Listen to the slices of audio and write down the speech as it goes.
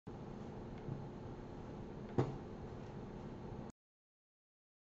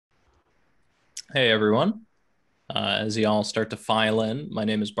Hey everyone. As y'all start to file in, my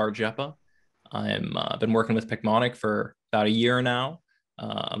name is Bart Rzepa. I'm been working with Picmonic for about a year now.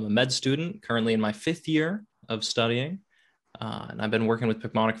 I'm a med student, currently in my fifth year of studying, and I've been working with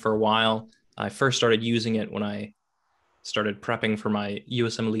Picmonic for a while. I first started using it when I started prepping for my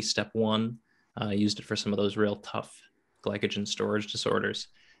USMLE Step 1. I used it for some of those real tough glycogen storage disorders.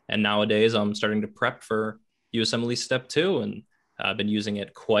 And nowadays I'm starting to prep for USMLE Step 2, and I've been using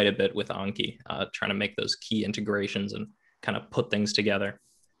it quite a bit with Anki, trying to make those key integrations and kind of put things together.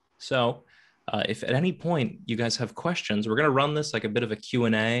 So if at any point you guys have questions, we're going to run this like a bit of a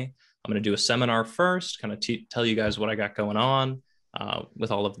Q&A. I'm going to do a seminar first, kind of tell you guys what I got going on with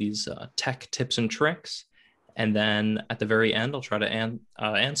all of these tech tips and tricks. And then at the very end, I'll try to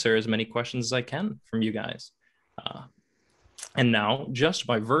answer as many questions as I can from you guys. Uh, and now, just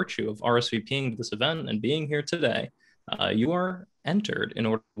by virtue of RSVPing to this event and being here today, you are entered in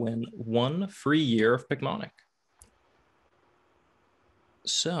order to win 1 free year of Picmonic.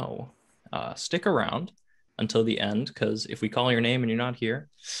 So stick around until the end, because if we call your name and you're not here,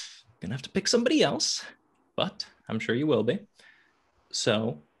 you're going to have to pick somebody else, but I'm sure you will be.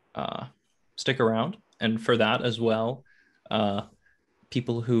 So stick around. And for that as well,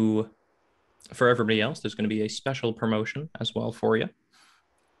 people who, for everybody else, there's going to be a special promotion as well for you.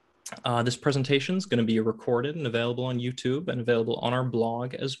 This presentation is going to be recorded and available on YouTube and available on our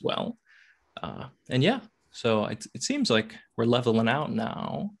blog as well. And yeah, so it seems like we're leveling out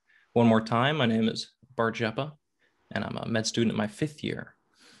now. One more time, my name is Bart Rzepa, and I'm a med student in my fifth year.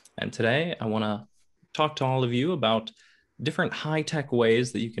 And today I want to talk to all of you about different high-tech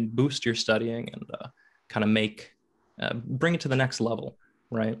ways that you can boost your studying and kind of bring it to the next level,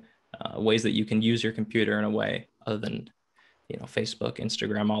 right? Ways that you can use your computer in a way other than, Facebook,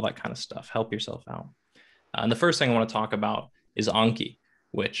 Instagram, all that kind of stuff. Help yourself out. And the first thing I want to talk about is Anki,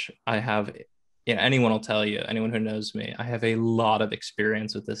 which I have. Anyone will tell you, anyone who knows me, I have a lot of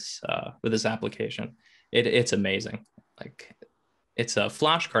experience with this application. It's amazing. Like, it's a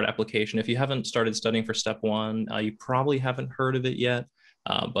flashcard application. If you haven't started studying for step 1, you probably haven't heard of it yet,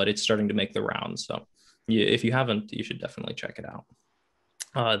 but it's starting to make the rounds. So if you haven't, you should definitely check it out.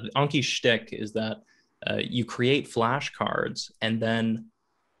 The Anki shtick is that you create flashcards, and then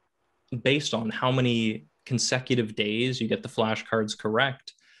based on how many consecutive days you get the flashcards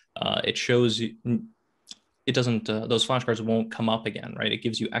correct, it shows you, it doesn't, those flashcards won't come up again, right? It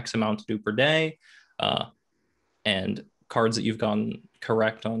gives you X amount to do per day, and cards that you've gone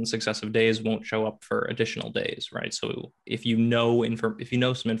correct on successive days won't show up for additional days, right? So if you know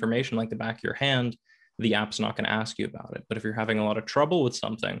some information like the back of your hand, the app's not going to ask you about it. But if you're having a lot of trouble with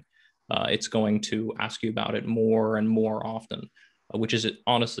something, it's going to ask you about it more and more often, which is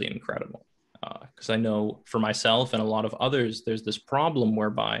honestly incredible. Because I know for myself and a lot of others, there's this problem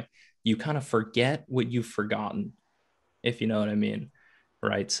whereby you kind of forget what you've forgotten, if you know what I mean,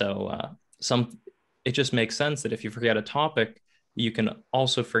 right? So it just makes sense that if you forget a topic, you can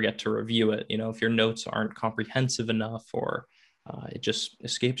also forget to review it. If your notes aren't comprehensive enough, or it just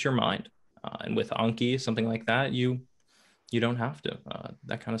escapes your mind. And with Anki, something like that, you don't have to.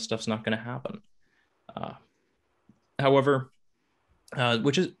 That kind of stuff's not going to happen. However,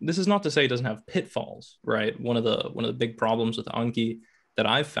 this is not to say it doesn't have pitfalls, right? One of the big problems with Anki that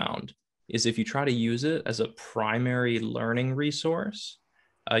I've found is if you try to use it as a primary learning resource,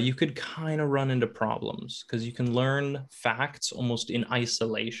 you could kind of run into problems because you can learn facts almost in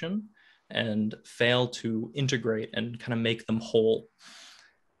isolation and fail to integrate and kind of make them whole,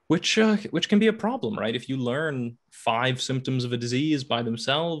 which can be a problem, right? If you learn 5 symptoms of a disease by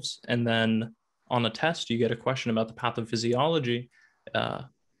themselves, and then on a test you get a question about the pathophysiology,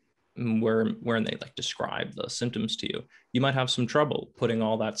 where they like describe the symptoms to you, you might have some trouble putting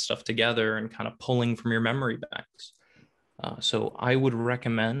all that stuff together and kind of pulling from your memory banks. So I would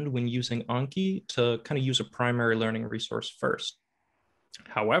recommend when using Anki to kind of use a primary learning resource first.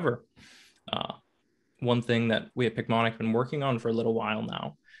 However, one thing that we at Picmonic have been working on for a little while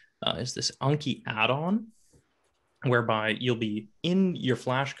now is this Anki Add-On, whereby you'll be in your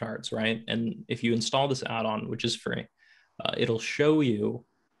flashcards, right? And if you install this add-on, which is free, it'll show you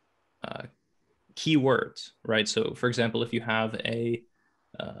keywords, right? So for example, if you have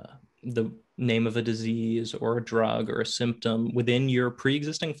the name of a disease or a drug or a symptom within your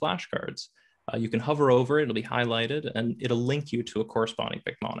pre-existing flashcards, you can hover over it, it'll be highlighted, and it'll link you to a corresponding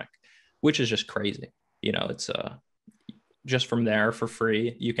Picmonic, which is just crazy. It's just from there for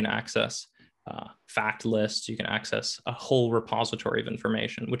free, you can access fact lists, you can access a whole repository of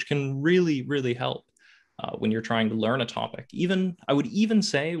information, which can really, really help when you're trying to learn a topic. I would even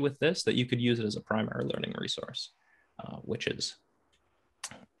say with this that you could use it as a primary learning resource, which is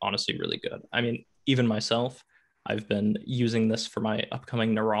honestly really good. I mean, even myself, I've been using this for my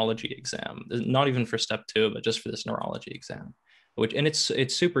upcoming neurology exam, not even for step 2, but just for this neurology exam, and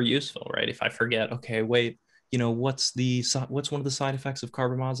it's super useful, right? If I forget, okay, wait, what's one of the side effects of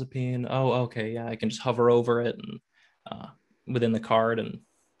carbamazepine? Oh, okay, yeah, I can just hover over it and within the card and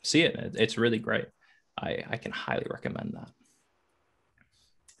see it. It's really great. I can highly recommend that.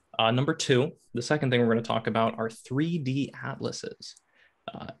 Number 2, the second thing we're going to talk about are 3D atlases.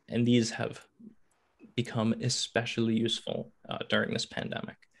 And these have become especially useful during this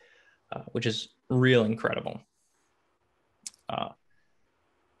pandemic, which is real incredible.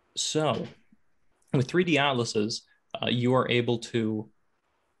 So with 3D atlases, you are able to,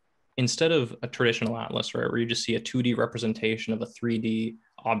 instead of a traditional atlas, right, where you just see a 2D representation of a 3D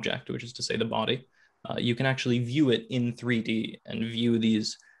object, which is to say the body, you can actually view it in 3D and view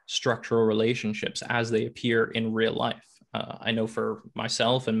these structural relationships as they appear in real life. I know for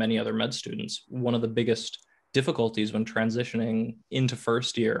myself and many other med students, one of the biggest difficulties when transitioning into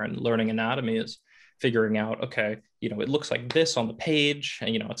first year and learning anatomy is figuring out, okay, it looks like this on the page,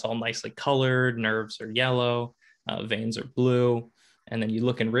 and it's all nicely colored, nerves are yellow, veins are blue, and then you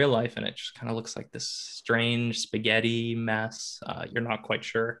look in real life and it just kind of looks like this strange spaghetti mess. You're not quite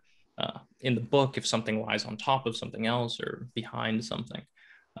sure in the book if something lies on top of something else or behind something.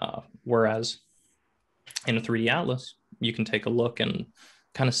 Whereas in a 3D atlas, you can take a look and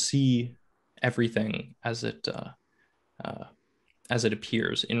kind of see everything as it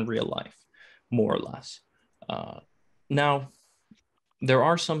appears in real life, more or less. Now, there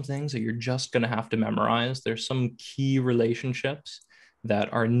are some things that you're just going to have to memorize. There's some key relationships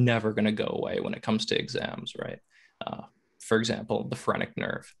that are never going to go away when it comes to exams, right? For example, the phrenic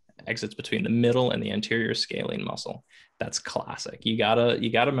nerve exits between the middle and the anterior scalene muscle. That's classic. You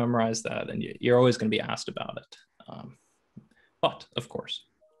gotta memorize that, and you're always going to be asked about it. But of course,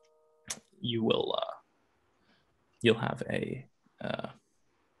 you'll have a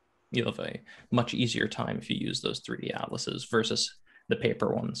much easier time if you use those 3D atlases versus the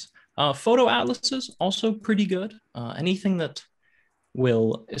paper ones. Photo atlases also pretty good. Anything that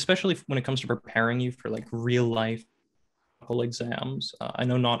will, especially when it comes to preparing you for like real life exams. I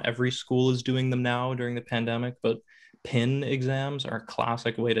know not every school is doing them now during the pandemic, but pin exams are a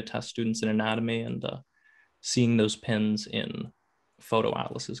classic way to test students in anatomy, and seeing those pins in photo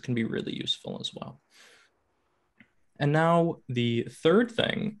atlases can be really useful as well. And now the third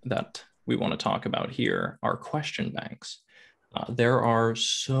thing that we want to talk about here are question banks. There are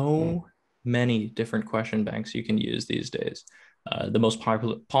so many different question banks you can use these days. The most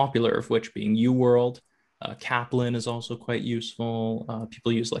popular of which being UWorld. Kaplan is also quite useful.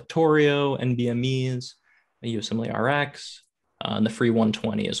 People use Lectorio, NBMEs, USMLE RX, and the free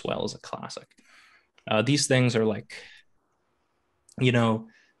 120 as well as a classic. These things are like,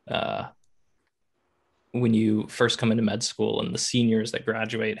 when you first come into med school and the seniors that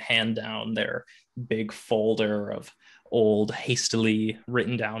graduate hand down their big folder of old hastily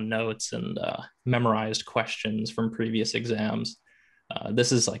written down notes and memorized questions from previous exams.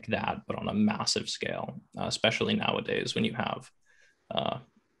 This is like that, but on a massive scale, especially nowadays when you have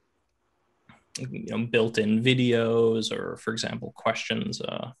built-in videos, or for example, questions,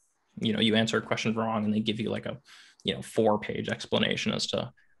 you answer a question wrong and they give you like a 4-page explanation as to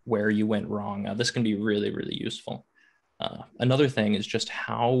where you went wrong. This can be really, really useful. Another thing is just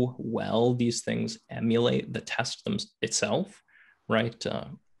how well these things emulate the test itself, right?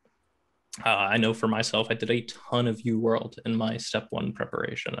 I know for myself, I did a ton of UWorld in my step 1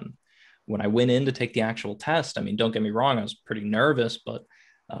 preparation. And when I went in to take the actual test, I mean, don't get me wrong, I was pretty nervous, but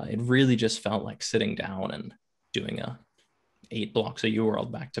it really just felt like sitting down and doing 8 blocks of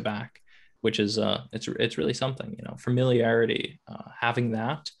UWorld back to back, which is, it's really something, familiarity, having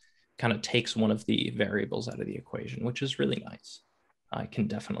that kind of takes one of the variables out of the equation, which is really nice. I can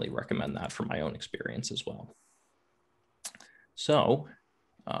definitely recommend that from my own experience as well. So,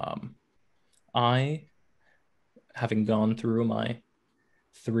 having gone through my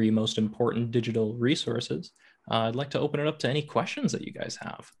 3 most important digital resources, I'd like to open it up to any questions that you guys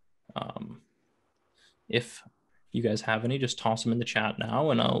have. If you guys have any, just toss them in the chat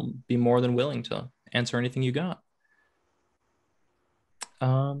now, and I'll be more than willing to answer anything you got.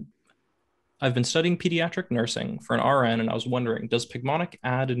 I've been studying pediatric nursing for an RN, and I was wondering, does Picmonic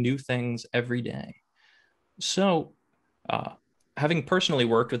add new things every day? So, having personally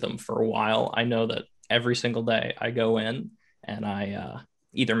worked with them for a while, I know that every single day I go in and I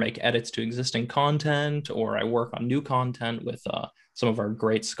either make edits to existing content, or I work on new content with some of our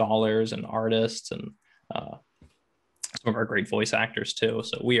great scholars and artists, and some of our great voice actors too.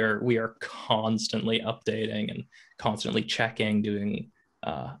 So we are constantly updating and constantly checking, doing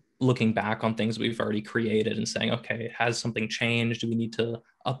looking back on things we've already created and saying, okay, has something changed? Do we need to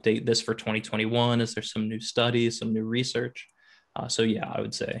update this for 2021? Is there some new studies, some new research? So yeah, I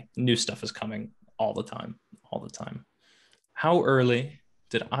would say new stuff is coming all the time, all the time. How early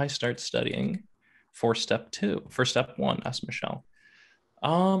did I start studying for step one? Asked Michelle.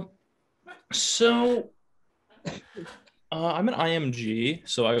 So I'm an IMG,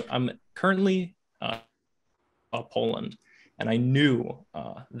 so I'm currently Poland, and I knew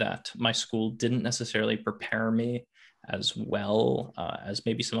that my school didn't necessarily prepare me as well as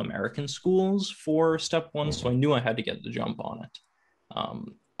maybe some American schools for step one, so I knew I had to get the jump on it.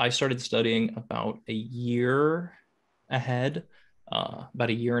 I started studying about a year ahead, about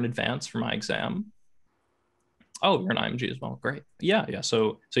a year in advance for my exam. Oh, you're an IMG as well. Great. Yeah.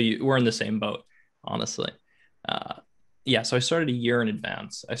 So we're in the same boat, honestly. Uh, yeah. So I started a year in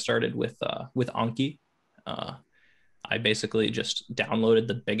advance. I started with Anki. I basically just downloaded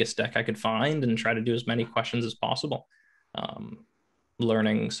the biggest deck I could find and try to do as many questions as possible.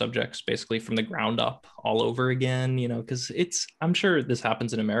 Learning subjects basically from the ground up all over again, because I'm sure this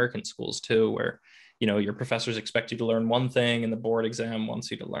happens in American schools too, where, your professors expect you to learn one thing and the board exam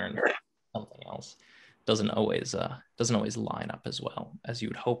wants you to learn something else. Doesn't always line up as well as you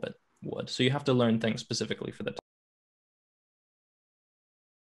would hope it would. So you have to learn things specifically for the time.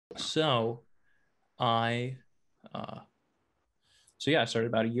 So I I started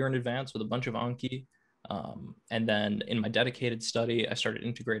about a year in advance with a bunch of Anki. And then in my dedicated study, I started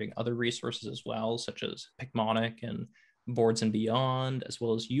integrating other resources as well, such as Picmonic and Boards and Beyond, as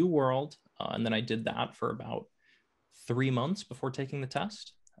well as UWorld. And then I did that for about 3 months before taking the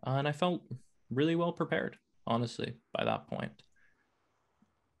test. And I felt really well prepared, honestly, by that point.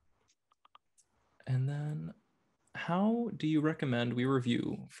 And then how do you recommend we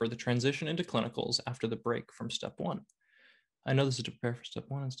review for the transition into clinicals after the break from step one? I know this is to prepare for step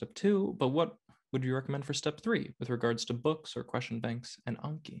one and step two, but what would you recommend for step three with regards to books or question banks and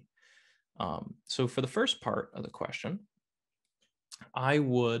Anki? So for the first part of the question, I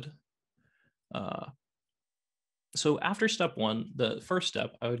would, so after step one, the first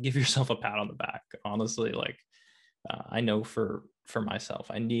step, I would give yourself a pat on the back. Honestly, I know for myself,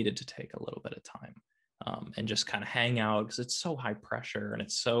 I needed to take a little bit of time and just kind of hang out because it's so high pressure and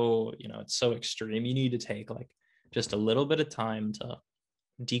it's so, it's so extreme. You need to take just a little bit of time to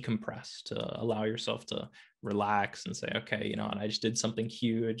decompress, to allow yourself to relax and say, okay, and I just did something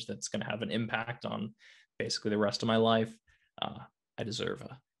huge that's going to have an impact on basically the rest of my life. I deserve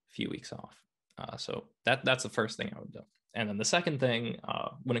a few weeks off. So that's the first thing I would do. And then the second thing,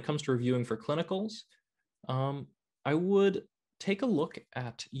 when it comes to reviewing for clinicals, I would take a look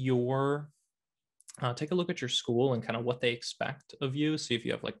at your school and kind of what they expect of you. See if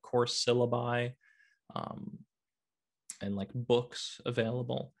you have course syllabi and books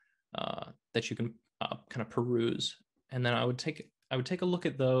available that you can kind of peruse. And then I would take a look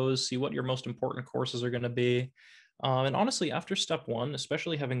at those, see what your most important courses are going to be. And honestly, after step one,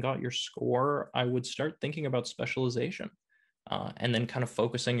 especially having got your score, I would start thinking about specialization and then kind of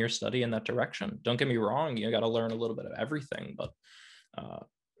focusing your study in that direction. Don't get me wrong, you got to learn a little bit of everything, but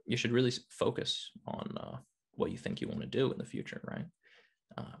you should really focus on what you think you want to do in the future, right?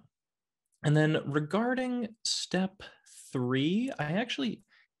 And then regarding step three, I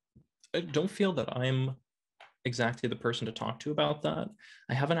don't feel that I'm exactly the person to talk to about that.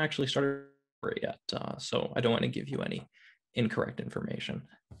 I haven't actually started it yet, so I don't want to give you any incorrect information.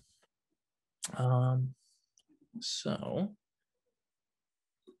 So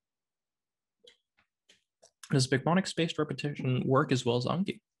does Picmonic spaced repetition work as well as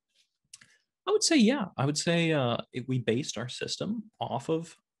Anki? I would say, yeah. I would say we based our system off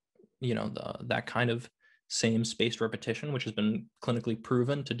of, that kind of same spaced repetition, which has been clinically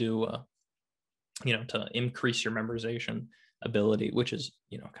proven to do, to increase your memorization ability, which is,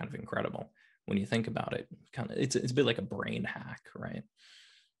 kind of incredible when you think about it. It's a bit like a brain hack, right?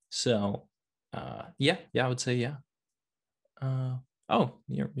 So, yeah, I would say, yeah. Oh,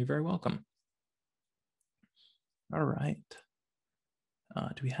 you're very welcome. All right.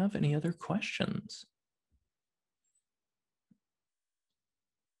 Do we have any other questions?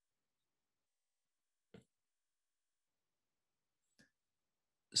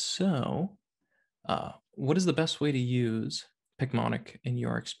 So, what is the best way to use Picmonic in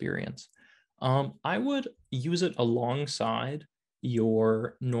your experience? I would use it alongside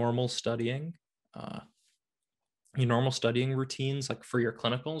your normal studying routines, for your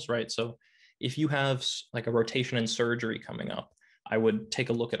clinicals, right? So if you have a rotation in surgery coming up, I would take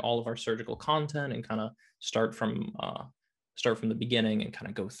a look at all of our surgical content and kind of start from the beginning and kind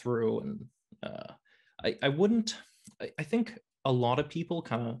of go through. And I think a lot of people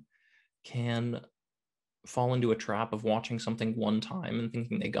kind of can fall into a trap of watching something one time and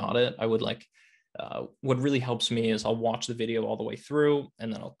thinking they got it. I would like, what really helps me is I'll watch the video all the way through,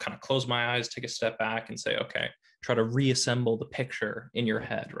 and then I'll kind of close my eyes, take a step back and say, okay, try to reassemble the picture in your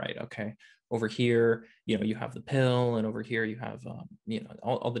head, right? Okay, over here, you know, you have the pill, and over here you have, you know,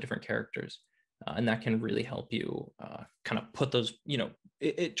 all the different characters. And that can really help you kind of put those, you know,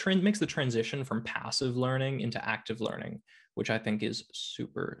 it makes the transition from passive learning into active learning, which I think is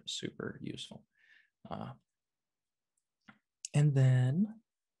super, super useful. And then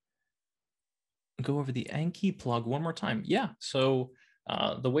go over the Anki plug one more time. Yeah, so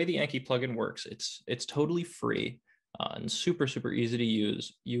the way the Anki plugin works, it's totally free and super, super easy to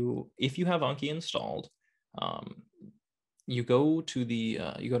use. If you have Anki installed, you go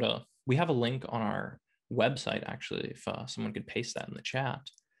to, we have a link on our website, actually, if someone could paste that in the chat.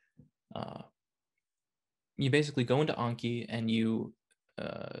 You basically go into Anki and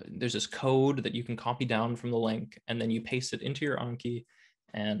there's this code that you can copy down from the link, and then you paste it into your Anki.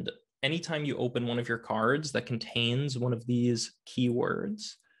 And anytime you open one of your cards that contains one of these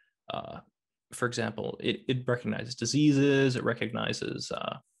keywords, for example, it recognizes diseases, it recognizes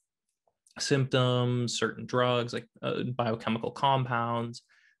symptoms, certain drugs, like biochemical compounds,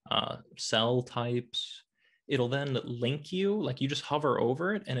 cell types. It'll then link you, like you just hover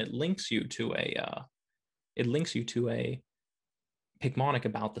over it, and it links you to a Picmonic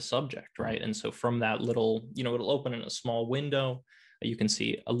about the subject, right? And so from that little, you know, it'll open in a small window. You can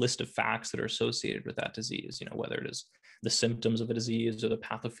see a list of facts that are associated with that disease, you know, whether it is the symptoms of a disease or the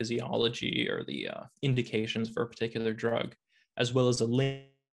pathophysiology or the indications for a particular drug, as well as a link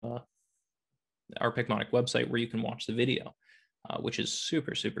our Picmonic website where you can watch the video, which is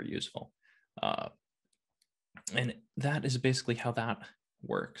super, super useful. And that is basically how that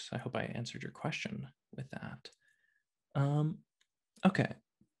works. I hope I answered your question with that. Okay,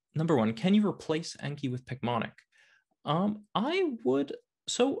 number one, can you replace Anki with Picmonic? I would,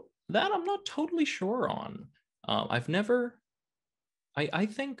 so that I'm not totally sure on. I've never, I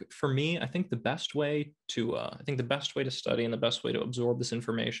think for me, I think the best way to, study and the best way to absorb this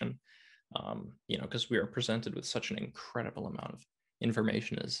information, you know, because we are presented with such an incredible amount of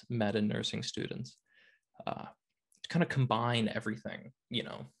information as med and nursing students, to kind of combine everything, you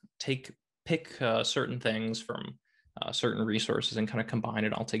know, pick certain things from certain resources and kind of combine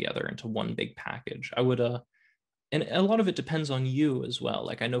it all together into one big package. I would, and a lot of it depends on you as well.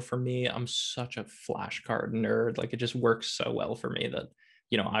 Like I know for me, I'm such a flashcard nerd. Like it just works so well for me that,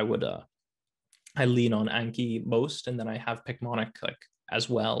 you know, I lean on Anki most, and then I have Picmonic like as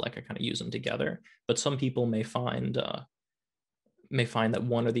well. Like I kind of use them together. But some people may find that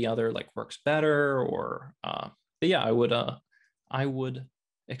one or the other like works better, or but yeah, I would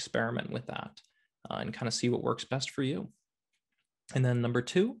experiment with that and kind of see what works best for you. And then number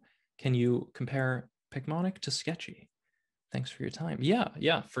two, can you compare Picmonic to Sketchy? Thanks for your time.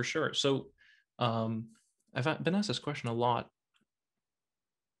 Yeah, for sure. So I've been asked this question a lot.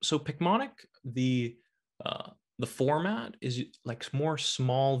 So Picmonic, the format is like more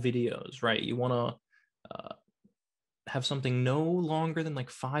small videos, right? You want to have something no longer than like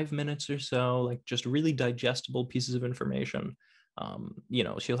 5 minutes or so, like just really digestible pieces of information. You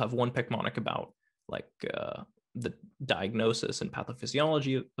know, so you'll have one Picmonic about like the diagnosis and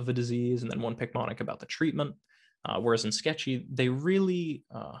pathophysiology of a disease, and then one Picmonic about the treatment. Whereas in Sketchy, they really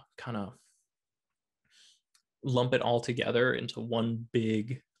kind of lump it all together into one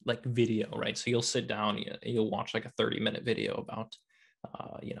big like video, right? So you'll sit down, you'll watch like a 30-minute video about,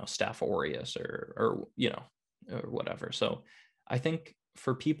 you know, Staph aureus or you know, or whatever. So I think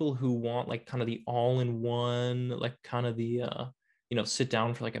for people who want like kind of the all-in-one, like kind of the, you know, sit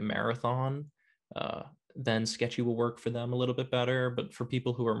down for like a marathon, then Sketchy will work for them a little bit better. But for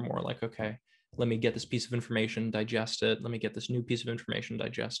people who are more like, okay, let me get this piece of information, digest it. Let me get this new piece of information,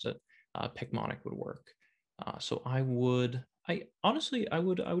 digest it. Picmonic would work. So I would experiment.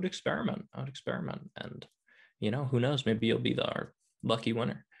 I would experiment, and you know, who knows? Maybe you'll be our lucky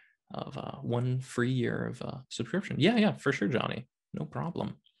winner of 1 free year of subscription. Yeah, for sure, Johnny. No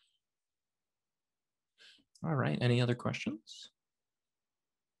problem. All right. Any other questions?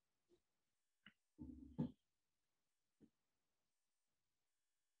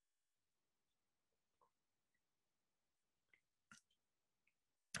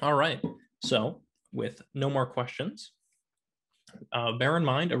 All right. So with no more questions, bear in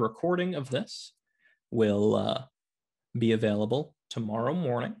mind a recording of this will be available tomorrow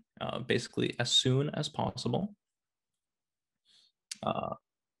morning, basically as soon as possible.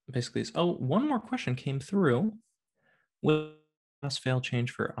 Basically, oh, one more question came through. Will pass fail change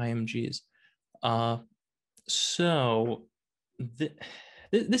for IMGs? So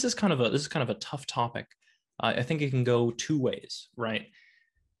this is kind of a tough topic. I think it can go two ways, right?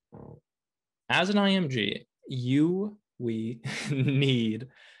 As an IMG, we need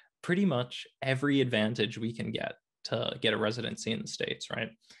pretty much every advantage we can get to get a residency in the States, right?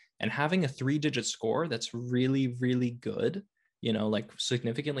 And having a 3-digit score that's really, really good, like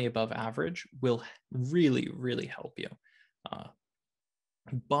significantly above average, will really, really help you.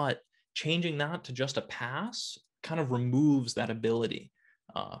 But changing that to just a pass kind of removes that ability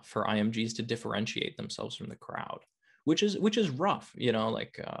for IMGs to differentiate themselves from the crowd, which is rough.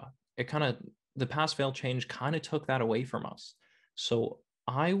 It kind of, the pass fail change kind of took that away from us. So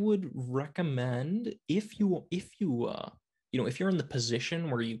I would recommend, if you're in the position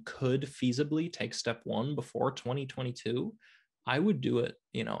where you could feasibly take step 1 before 2022, I would do it.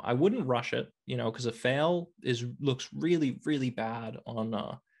 I wouldn't rush it, because a fail looks really, really bad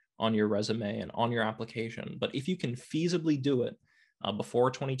on your resume and on your application. But if you can feasibly do it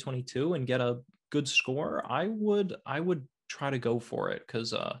before 2022 and get a good score, I would try to go for it,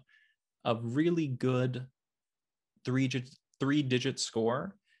 because a really good three-digit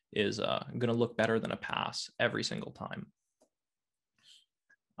score is going to look better than a pass every single time.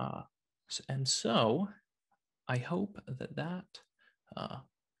 And so I hope that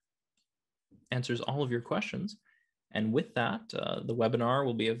answers all of your questions. And with that, the webinar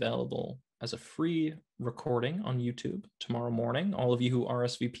will be available as a free recording on YouTube tomorrow morning. All of you who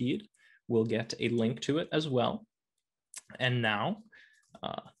RSVP'd will get a link to it as well. And now,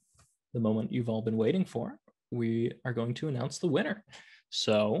 the moment you've all been waiting for, we are going to announce the winner.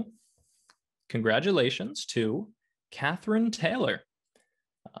 So congratulations to Catherine Taylor.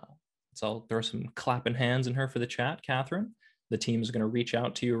 So I'll throw some clapping hands in her for the chat, Catherine. The team is going to reach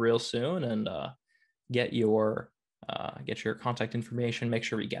out to you real soon and get your contact information. Make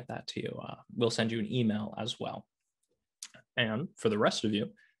sure we get that to you. We'll send you an email as well. And for the rest of you,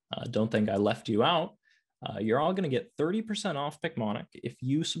 don't think I left you out. You're all going to get 30% off Picmonic if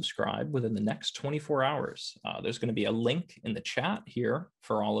you subscribe within the next 24 hours. There's going to be a link in the chat here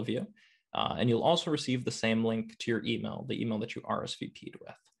for all of you. And you'll also receive the same link to your email, the email that you RSVP'd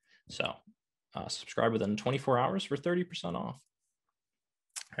with. So subscribe within 24 hours for 30% off.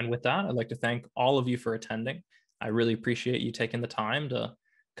 And with that, I'd like to thank all of you for attending. I really appreciate you taking the time to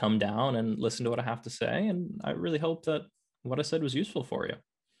come down and listen to what I have to say. And I really hope that what I said was useful for you.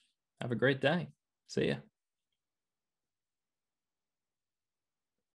 Have a great day. See ya.